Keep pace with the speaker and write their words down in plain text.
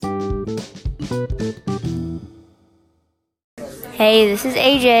Hey, this is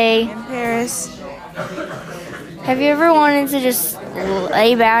AJ. And Paris. Have you ever wanted to just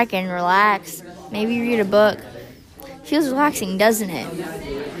lay back and relax? Maybe read a book? Feels relaxing, doesn't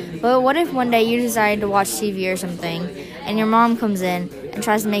it? But what if one day you decide to watch TV or something, and your mom comes in and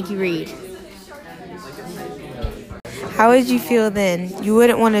tries to make you read? How would you feel then? You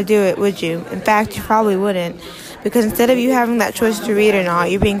wouldn't want to do it, would you? In fact, you probably wouldn't. Because instead of you having that choice to read or not,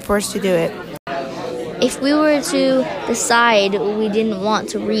 you're being forced to do it. If we were to decide we didn't want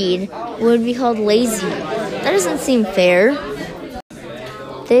to read, we would be called lazy. That doesn't seem fair.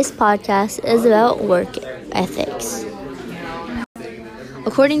 This podcast is about work ethics.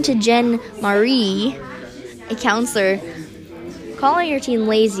 According to Jen Marie, a counselor, calling your teen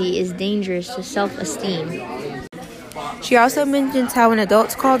lazy is dangerous to self-esteem. She also mentions how when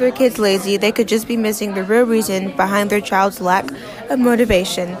adults call their kids lazy, they could just be missing the real reason behind their child's lack of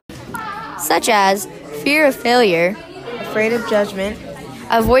motivation. Such as fear of failure, Afraid of judgment,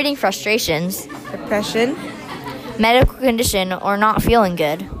 avoiding frustrations, depression. medical condition, or not feeling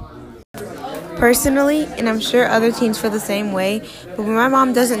good. Personally, and I'm sure other teens feel the same way, but when my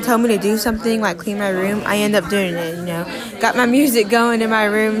mom doesn't tell me to do something like clean my room, I end up doing it, Got my music going in my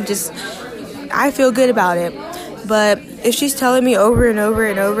room, I feel good about it. But if she's telling me over and over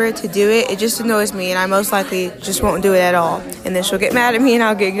and over to do it, it just annoys me, and I most likely just won't do it at all. And then she'll get mad at me and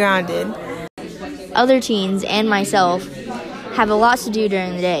I'll get grounded. Other teens and myself have a lot to do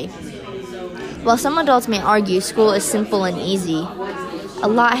during the day. While some adults may argue school is simple and easy, a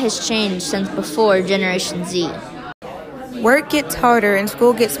lot has changed since before Generation Z. Work gets harder and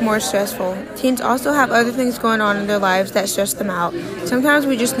school gets more stressful. Teens also have other things going on in their lives that stress them out. Sometimes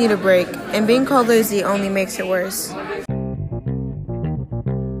we just need a break, and being called lazy only makes it worse.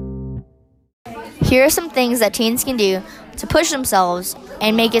 Here are some things that teens can do to push themselves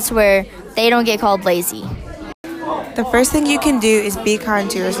and make it to where they don't get called lazy. The first thing you can do is be kind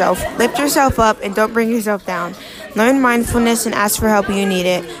to yourself. Lift yourself up and don't bring yourself down. Learn mindfulness and ask for help when you need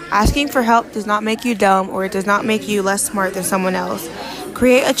it. Asking for help does not make you dumb, or it does not make you less smart than someone else.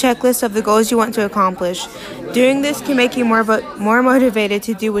 Create a checklist of the goals you want to accomplish. Doing this can make you more motivated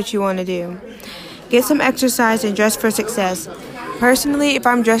to do what you want to do. Get some exercise and dress for success. Personally, if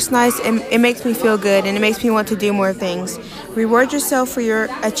I'm dressed nice, it makes me feel good and it makes me want to do more things. Reward yourself for your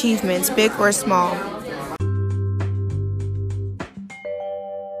achievements, big or small.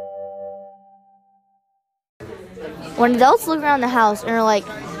 When adults look around the house and are like,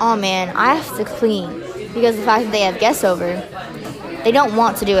 oh man, I have to clean because of the fact that they have guests over, they don't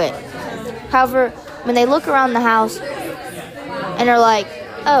want to do it. However, when they look around the house and are like,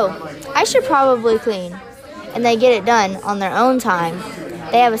 oh, I should probably clean, and they get it done on their own time,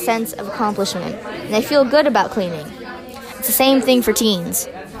 they have a sense of accomplishment and they feel good about cleaning. It's the same thing for teens.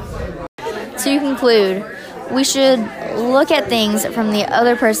 To conclude, we should look at things from the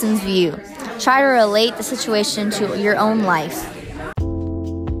other person's view. Try to relate the situation to your own life.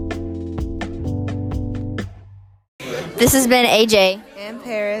 This has been AJ. And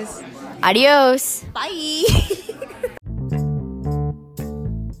Paris. Adios. Bye.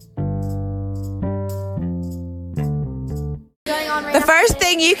 The first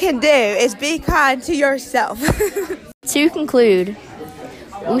thing you can do is be kind to yourself. To conclude,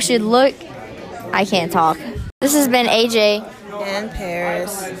 we should look... I can't talk. This has been AJ. And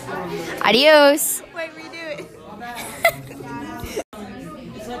Paris. Adios. Wait, redo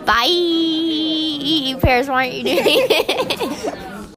Bye. Paris, why aren't you doing it?